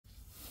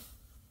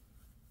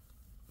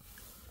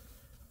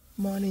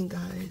Morning,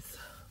 guys.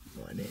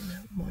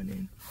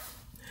 Morning.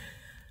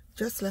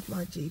 Just left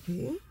my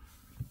GP.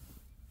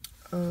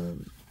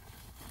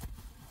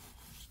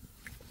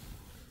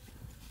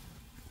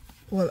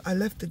 Well, I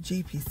left the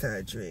GP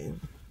surgery.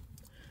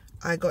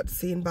 I got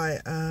seen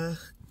by a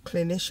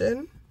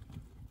clinician.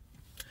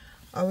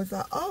 I was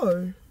like,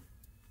 oh,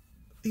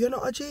 you're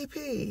not a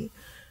GP?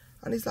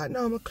 And he's like,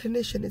 no, I'm a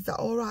clinician. Is that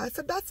all right? I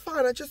said, that's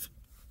fine. I just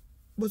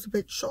was a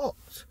bit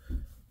shocked.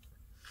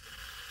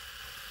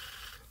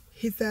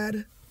 He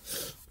said,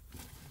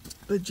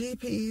 the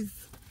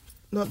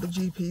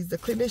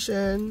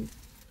clinicians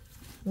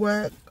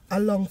work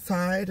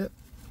alongside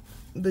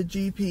the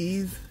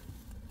GPs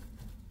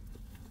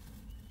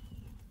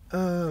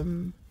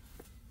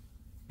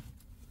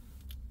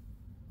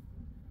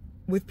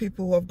with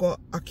people who have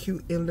got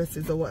acute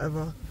illnesses or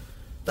whatever.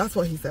 That's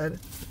what he said.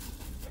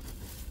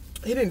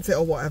 He didn't say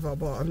or whatever,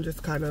 but I'm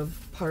just kind of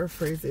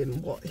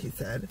paraphrasing what he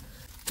said.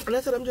 And I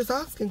said, I'm just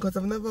asking because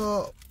I've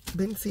never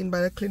been seen by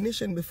a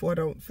clinician before, I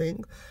don't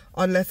think,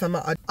 unless I'm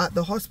at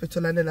the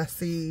hospital and then I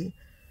see,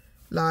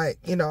 like,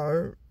 you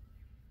know,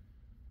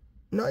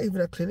 not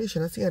even a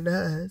clinician, I see a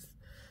nurse.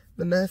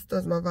 The nurse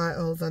does my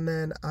vitals and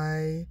then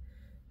I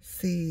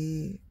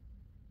see,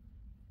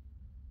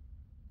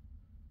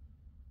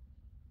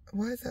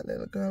 why is that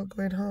little girl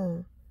going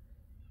home?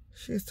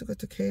 She used to go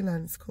to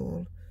K-Land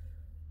school.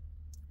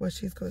 Well,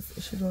 she goes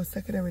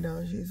secondary now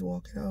and she's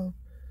walking home.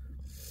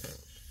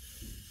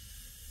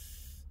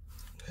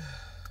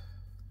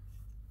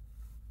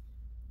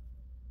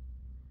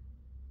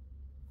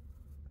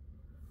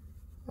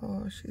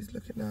 Oh, she's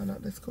looking down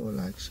at the school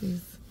like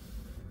she's...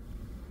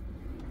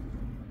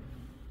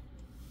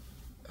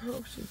 I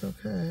hope she's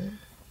okay.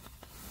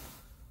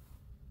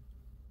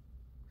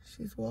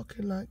 She's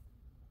walking like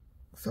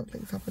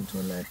something's happened to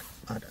her leg.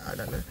 I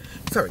don't know.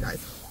 Sorry,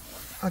 guys.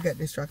 I'll get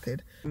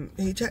distracted.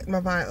 He checked my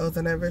vitals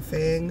and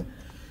everything.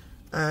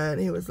 And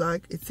he was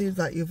like, it seems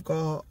like you've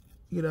got,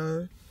 you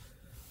know,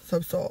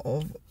 some sort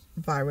of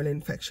viral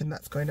infection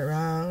that's going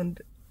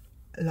around.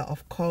 A lot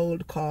of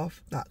cold,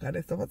 cough, that kind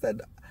of stuff.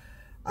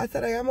 I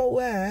said, I am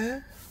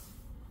aware.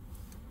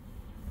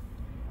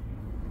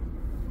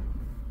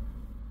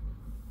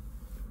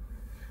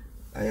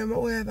 I am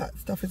aware that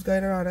stuff is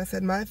going around. I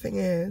said, my thing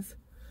is,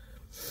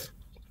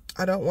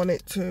 I don't want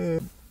it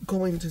to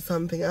go into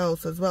something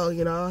else as well,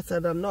 you know. I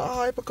said, I'm not a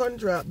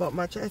hypochondriac, but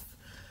my chest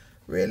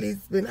really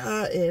has been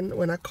hurting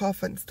when I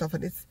cough and stuff.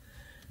 And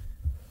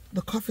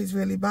the cough is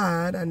really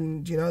bad.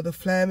 And, you know, the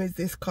phlegm is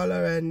this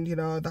colour and, you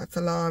know, that's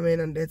alarming.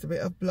 And there's a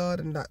bit of blood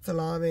and that's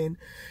alarming.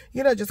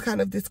 You know, just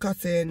kind of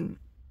discussing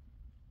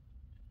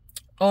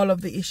all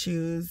of the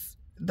issues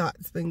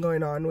that's been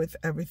going on with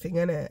everything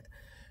in it.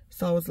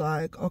 So I was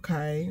like,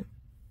 okay.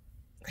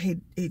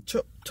 He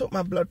took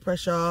my blood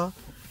pressure.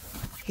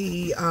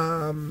 He,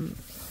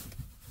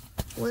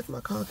 where's my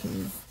car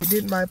keys? He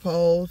did my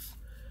pulse.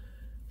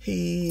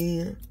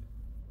 He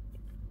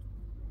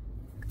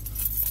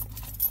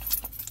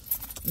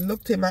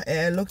looked in my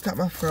ear, looked at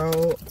my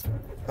throat,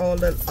 all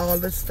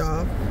the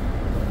stuff.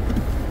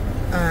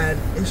 And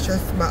it's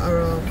just a matter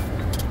of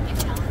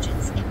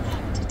intelligence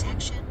impact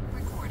detection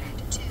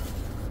recorded too.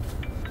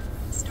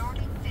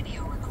 Starting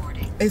video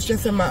recording. It's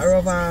just a matter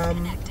of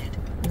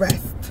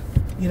rest.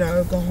 You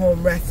know, go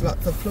home, rest,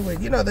 lots of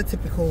fluid. You know, the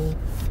typical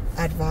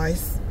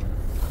advice.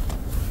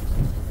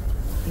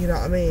 You know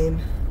what I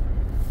mean?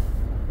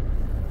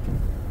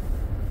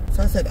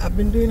 So I said, I've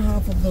been doing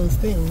half of those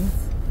things.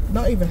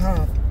 Not even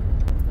half.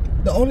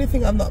 The only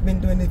thing I've not been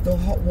doing is the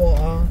hot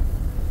water.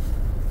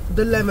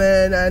 The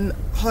lemon and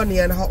honey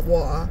and hot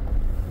water.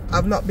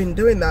 I've not been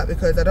doing that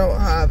because I don't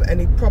have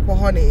any proper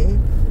honey.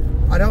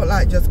 I don't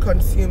like just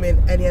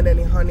consuming any and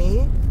any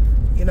honey.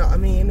 You know what I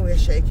mean? We're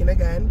shaking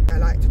again. I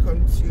like to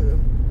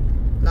consume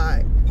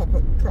like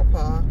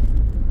proper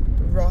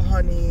raw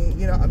honey.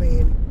 You know what I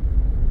mean?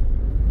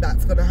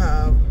 That's gonna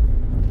have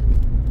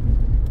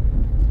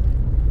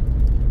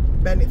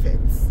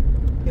benefits,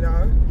 you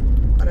know.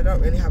 And I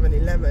don't really have any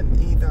lemon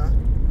either.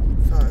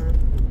 So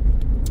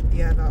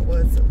yeah, that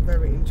was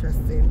very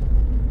interesting.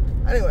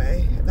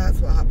 Anyway, that's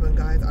what happened,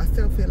 guys. I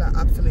still feel like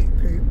absolute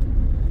poop.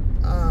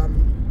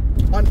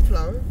 On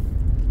flow,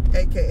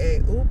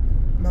 aka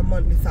my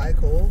monthly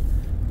cycle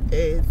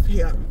is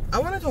here. I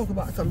want to talk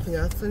about something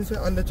else since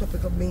we're on the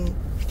topic of me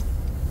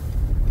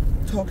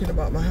talking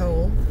about my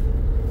health.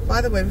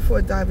 By the way, before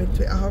I dive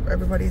into it, I hope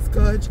everybody's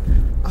good.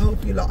 I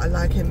hope you lot are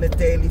liking the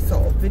daily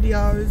sort of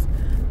videos.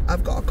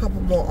 I've got a couple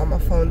more on my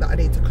phone that I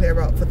need to clear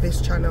out for this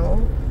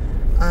channel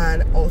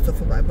and also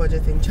for my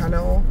budgeting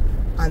channel.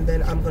 And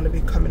then I'm going to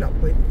be coming up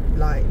with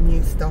like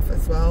new stuff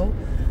as well.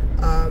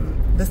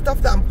 The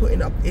stuff that I'm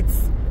putting up,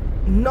 it's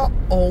not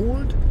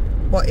old,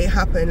 but it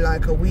happened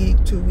like a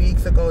week, 2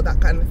 weeks ago,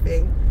 that kind of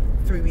thing,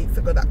 3 weeks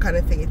ago, that kind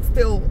of thing. It's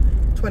still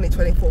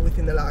 2024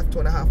 within the last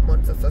 2.5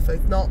 months or so, so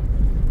it's not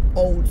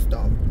old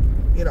stuff,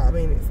 you know what I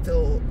mean? It's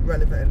still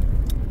relevant.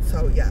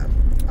 So yeah,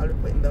 I'll be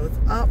putting those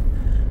up.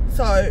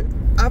 So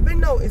I've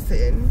been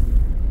noticing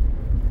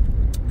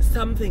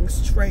something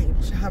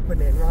strange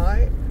happening,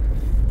 right?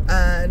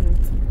 And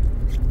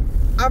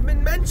I've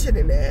been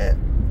mentioning it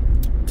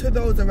to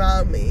those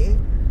around me,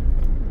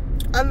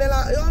 and they're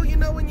like, oh, you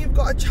know, when you've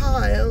got a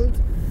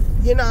child,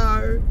 you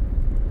know,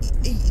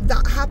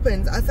 that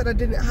happens. I said I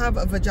didn't have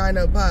a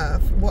vaginal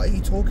birth. What are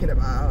you talking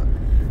about?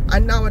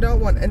 And now I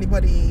don't want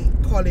anybody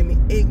calling me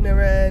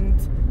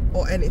ignorant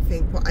or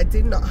anything, but I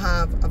did not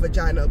have a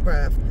vaginal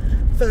birth.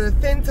 So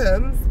the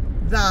symptoms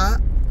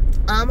that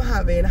I'm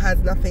having has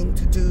nothing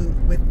to do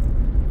with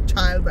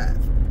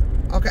childbirth.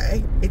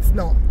 Okay, it's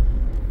not.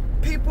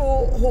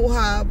 People who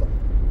have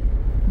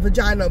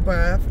vaginal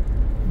birth,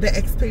 they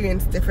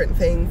experience different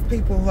things.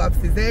 People who have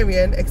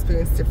cesarean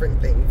experience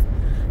different things.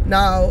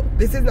 Now,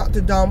 this is not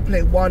to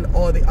downplay one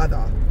or the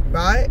other,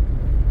 right?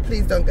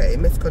 Please don't get it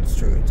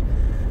misconstrued.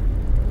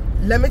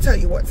 Let me tell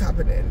you what's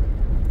happening,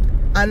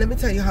 and let me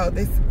tell you how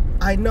this.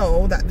 I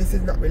know that this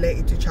is not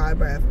related to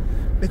childbirth,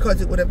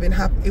 because it would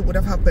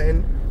have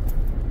happened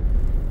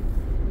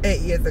 8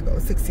 years ago,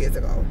 6 years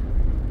ago.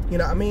 You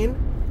know what I mean?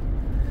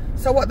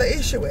 So what the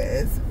issue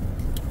is,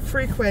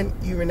 frequent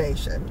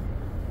urination.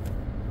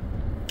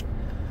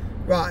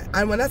 Right,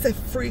 and when I say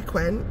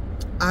frequent,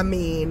 I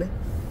mean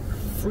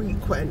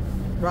frequent,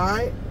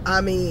 right?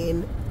 I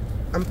mean,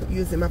 I'm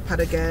using my pad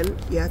again.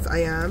 Yes, I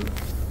am.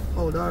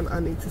 Hold on, I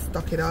need to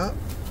stock it up.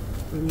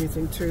 I'm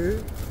using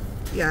 2.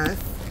 Yes,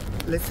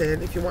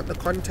 listen, if you want the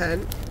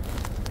content,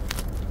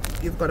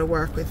 you've got to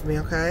work with me,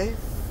 okay?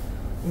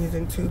 I'm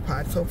using 2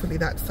 pads. Hopefully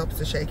that stops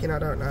the shaking. I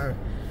don't know.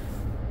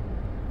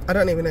 I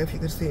don't even know if you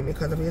could see me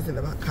because I'm using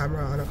the back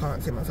camera and I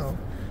can't see myself.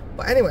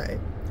 But anyway,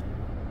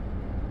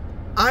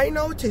 I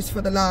noticed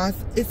for the last,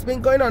 it's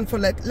been going on for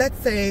let's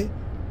say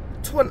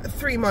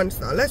 3 months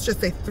now. Let's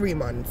just say 3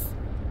 months,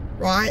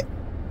 right?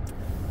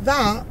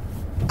 That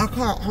I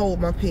can't hold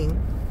my pee.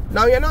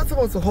 Now, you're not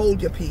supposed to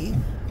hold your pee,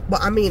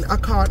 but I mean, I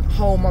can't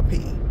hold my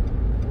pee.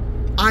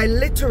 I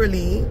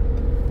literally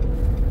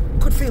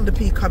could feel the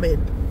pee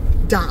coming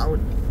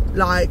down,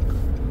 like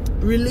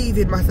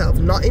relieving myself,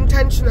 not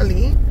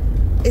intentionally.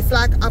 It's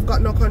like I've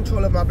got no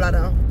control of my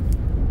bladder.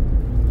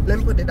 Let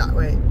me put it that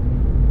way,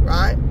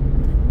 right?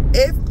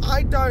 If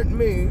I don't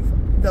move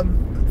the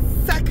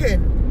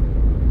second,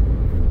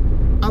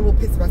 I will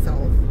piss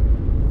myself.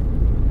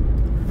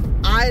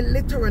 I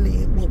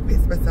literally will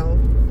piss myself.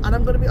 And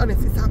I'm going to be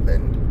honest, it's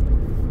happened.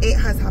 It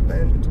has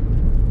happened.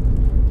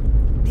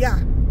 Yeah.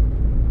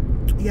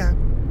 Yeah.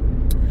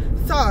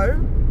 So,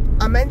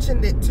 I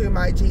mentioned it to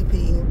my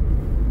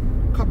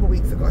GP a couple of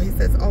weeks ago. He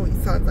says, oh,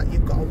 it sounds like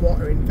you've got a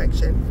water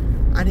infection.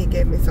 And he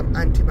gave me some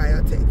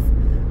antibiotics.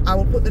 I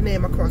will put the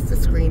name across the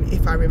screen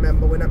if I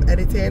remember when I'm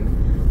editing.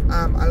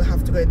 I'll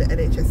have to go in the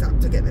NHS app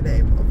to get the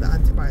name of the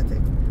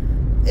antibiotics.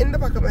 In the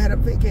back of my head,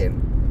 I'm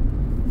thinking,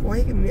 why are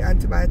you giving me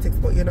antibiotics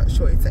but you're not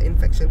sure it's an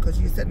infection? Because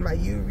you said my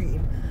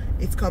urine,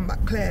 it's come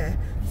back clear.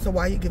 So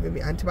why are you giving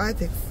me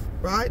antibiotics?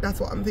 Right? That's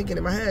what I'm thinking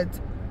in my head.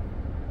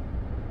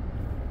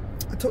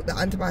 I took the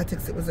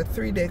antibiotics. It was a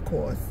 3-day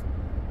course.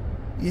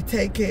 You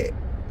take it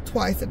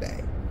twice a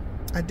day.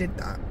 I did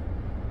that.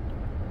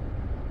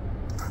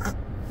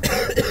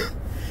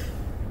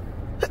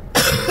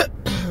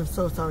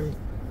 So sorry.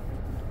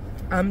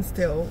 I'm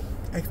still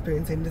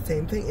experiencing the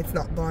same thing. It's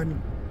not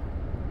gone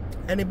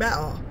any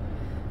better.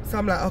 So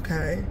I'm like,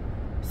 okay,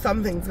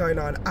 something's going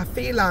on. I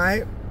feel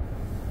like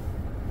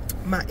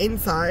my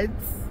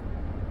insides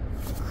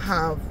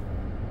have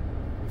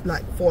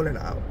like fallen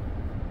out.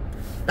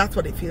 That's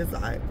what it feels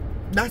like.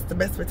 That's the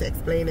best way to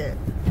explain it.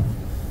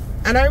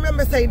 And I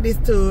remember saying this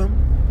to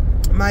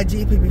my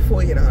GP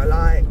before, you know,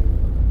 like,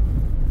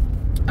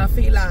 I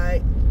feel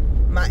like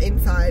my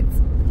insides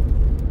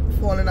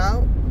falling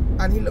out.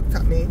 And he looked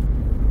at me.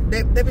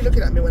 They be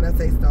looking at me when I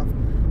say stuff,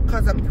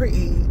 because I'm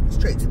pretty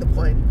straight to the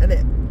point,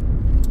 innit?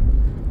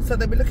 So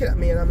they be looking at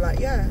me and I'm like,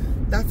 yeah,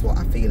 that's what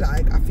I feel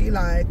like. I feel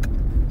like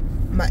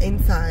my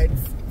insides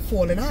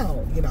falling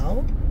out, you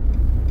know?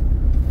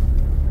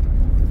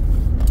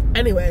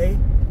 Anyway,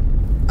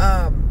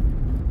 I'm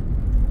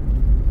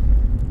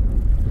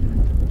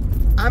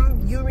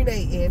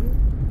urinating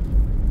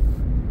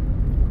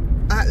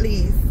at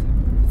least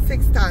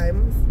 6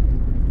 times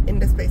in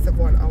the space of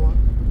 1 hour.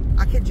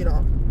 I kid you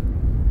not.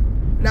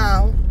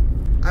 Now,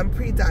 I'm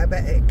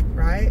pre-diabetic,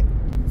 right?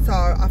 So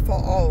I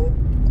thought, oh,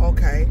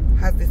 okay,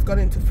 has this gone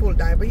into full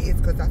diabetes?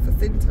 Because that's a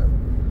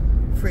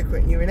symptom.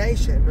 Frequent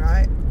urination,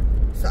 right?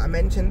 So I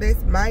mentioned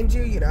this. Mind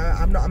you, you know,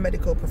 I'm not a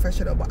medical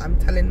professional, but I'm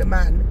telling the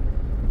man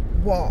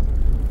what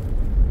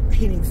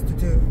he needs to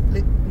do.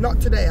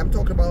 Not today, I'm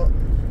talking about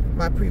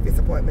my previous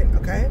appointment,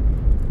 okay?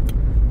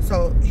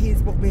 So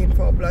he's booked me in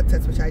for a blood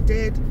test, which I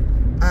did.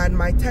 And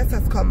my test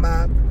has come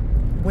back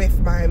with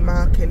my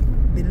marking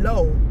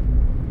below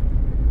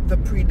the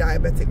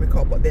pre-diabetic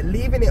record, but they're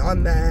leaving it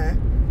on there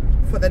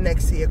for the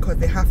next year because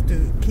they have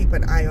to keep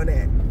an eye on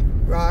it,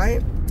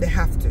 right? They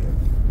have to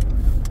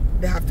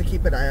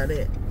keep an eye on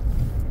it,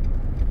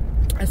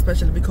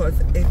 especially because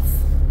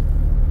it's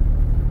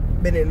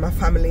been in my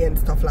family and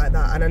stuff like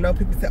that. And I know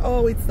people say,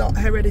 oh, it's not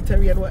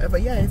hereditary and whatever.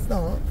 Yeah, it's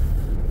not,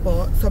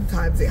 but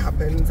sometimes it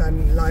happens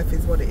and life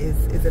is what it is,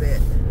 isn't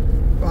it?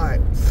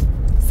 Right.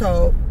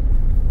 So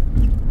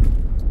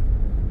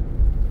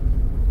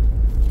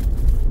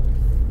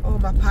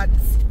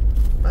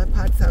my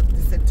pads have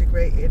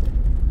disintegrated.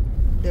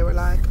 They were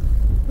like,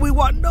 we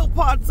want no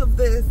parts of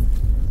this.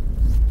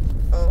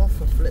 Oh,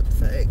 for flip's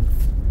sakes.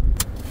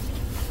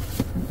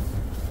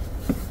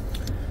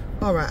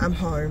 Alright, I'm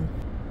home.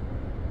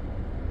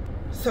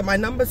 So my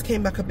numbers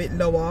came back a bit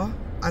lower,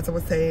 as I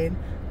was saying,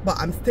 but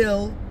I'm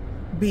still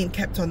being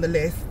kept on the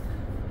list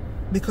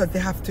because they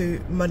have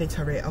to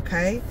monitor it,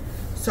 okay?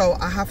 So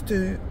I have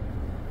to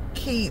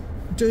keep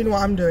doing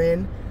what I'm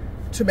doing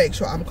to make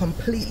sure I'm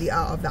completely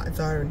out of that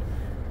zone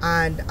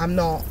and I'm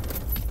not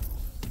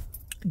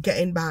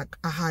getting back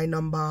a high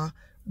number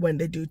when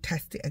they do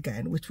test it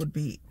again, which would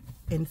be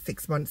in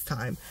 6 months'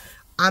 time.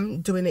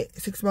 I'm doing it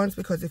 6 months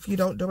because if you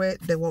don't do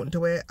it, they won't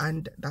do it,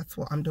 and that's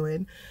what I'm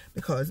doing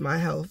because my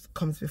health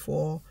comes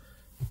before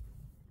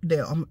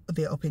their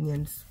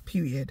opinions,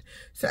 period.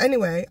 So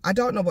anyway, I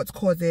don't know what's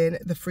causing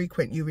the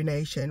frequent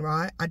urination,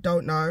 right? I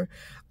don't know.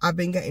 I've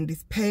been getting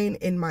this pain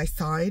in my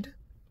side.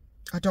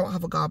 I don't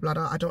have a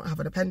gallbladder. I don't have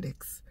an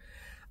appendix.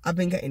 I've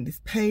been getting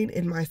this pain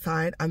in my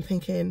side. I'm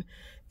thinking,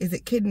 is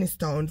it kidney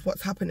stones?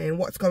 What's happening?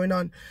 What's going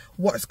on?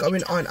 What's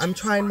going on? I'm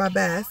trying my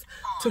best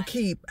to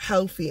keep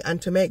healthy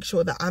and to make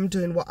sure that I'm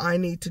doing what I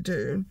need to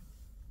do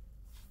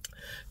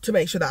to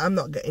make sure that I'm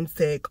not getting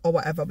sick or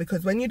whatever,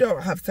 because when you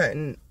don't have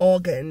certain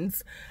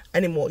organs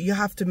anymore, you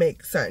have to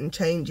make certain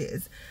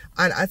changes,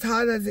 and as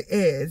hard as it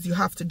is, you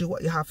have to do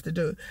what you have to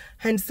do.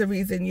 Hence the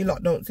reason you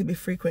lot don't see me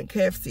frequent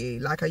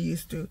KFC like I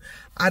used to.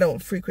 I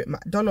don't frequent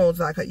McDonald's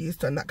like I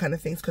used to and that kind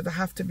of things, because I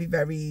have to be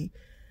very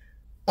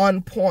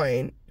on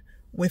point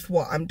with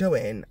what I'm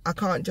doing. I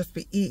can't just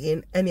be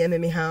eating any and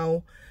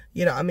anyhow,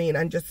 you know what I mean,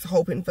 and just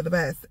hoping for the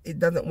best. It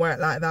doesn't work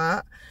like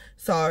that.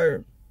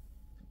 So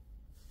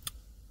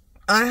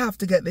I have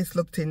to get this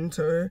looked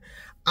into.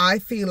 I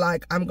feel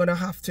like I'm going to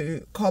have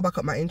to call back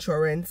up my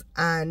insurance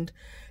and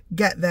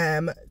get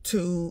them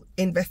to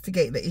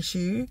investigate the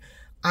issue.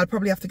 I'll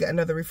probably have to get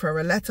another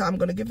referral letter. I'm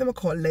going to give them a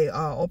call later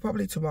or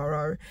probably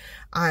tomorrow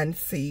and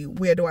see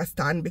where do I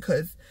stand,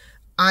 because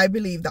I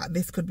believe that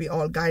this could be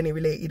all gynae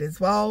related as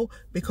well,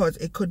 because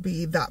it could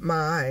be that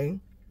my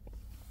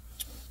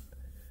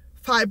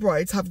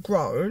fibroids have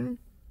grown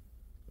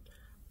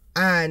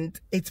and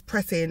it's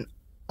pressing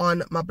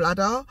on my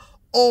bladder,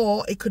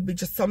 or it could be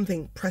just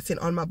something pressing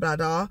on my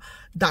bladder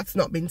that's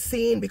not been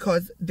seen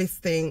because this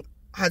thing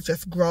has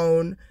just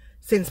grown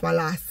since my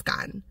last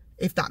scan,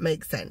 if that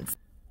makes sense.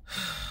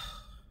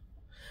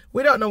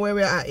 We don't know where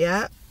we're at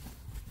yet,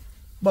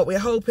 but we're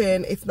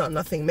hoping it's not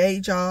nothing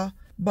major.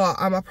 But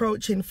I'm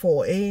approaching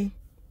 40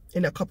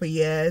 in a couple of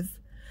years,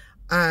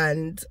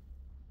 and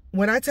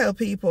when I tell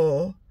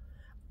people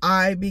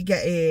I be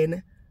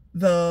getting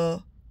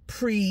the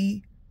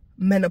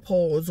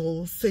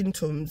pre-menopausal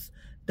symptoms,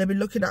 they be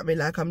looking at me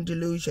like I'm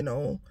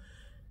delusional.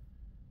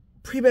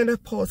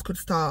 Premenopause could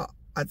start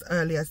as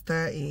early as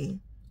 30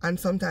 and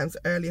sometimes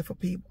earlier for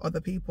other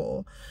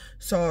people.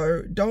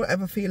 So don't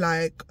ever feel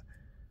like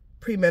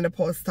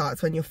premenopause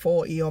starts when you're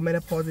 40 or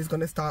menopause is going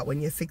to start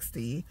when you're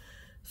 60.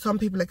 Some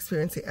people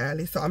experience it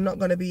early, so I'm not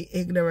going to be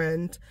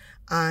ignorant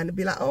and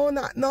be like, oh,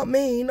 not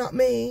me,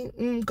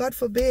 God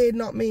forbid,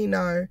 not me.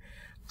 No,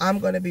 I'm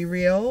going to be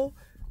real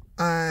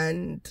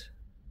and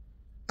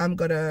I'm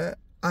going to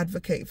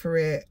advocate for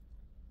it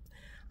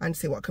and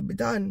see what can be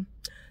done.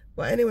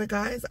 But anyway,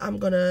 guys, I'm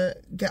going to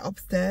get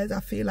upstairs. I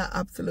feel like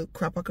absolute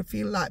crap. I could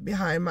feel like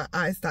behind my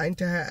eyes starting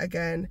to hurt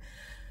again.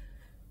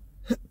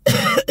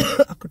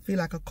 I could feel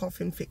like a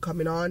coughing fit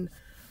coming on.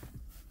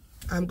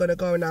 I'm gonna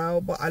go now,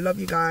 but I love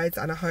you guys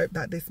and I hope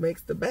that this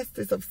makes the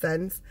bestest of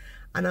sense,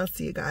 and I'll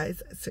see you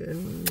guys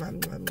soon.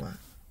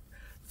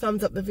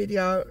 Thumbs up the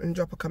video and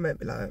drop a comment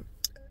below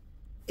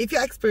if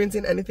you're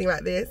experiencing anything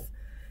like this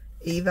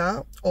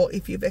either, or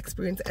if you've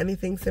experienced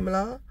anything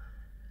similar.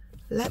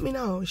 Let me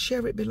know,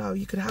 share it below.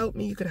 You could help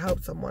me, you could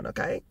help someone.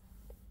 Okay,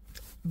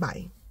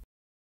 bye.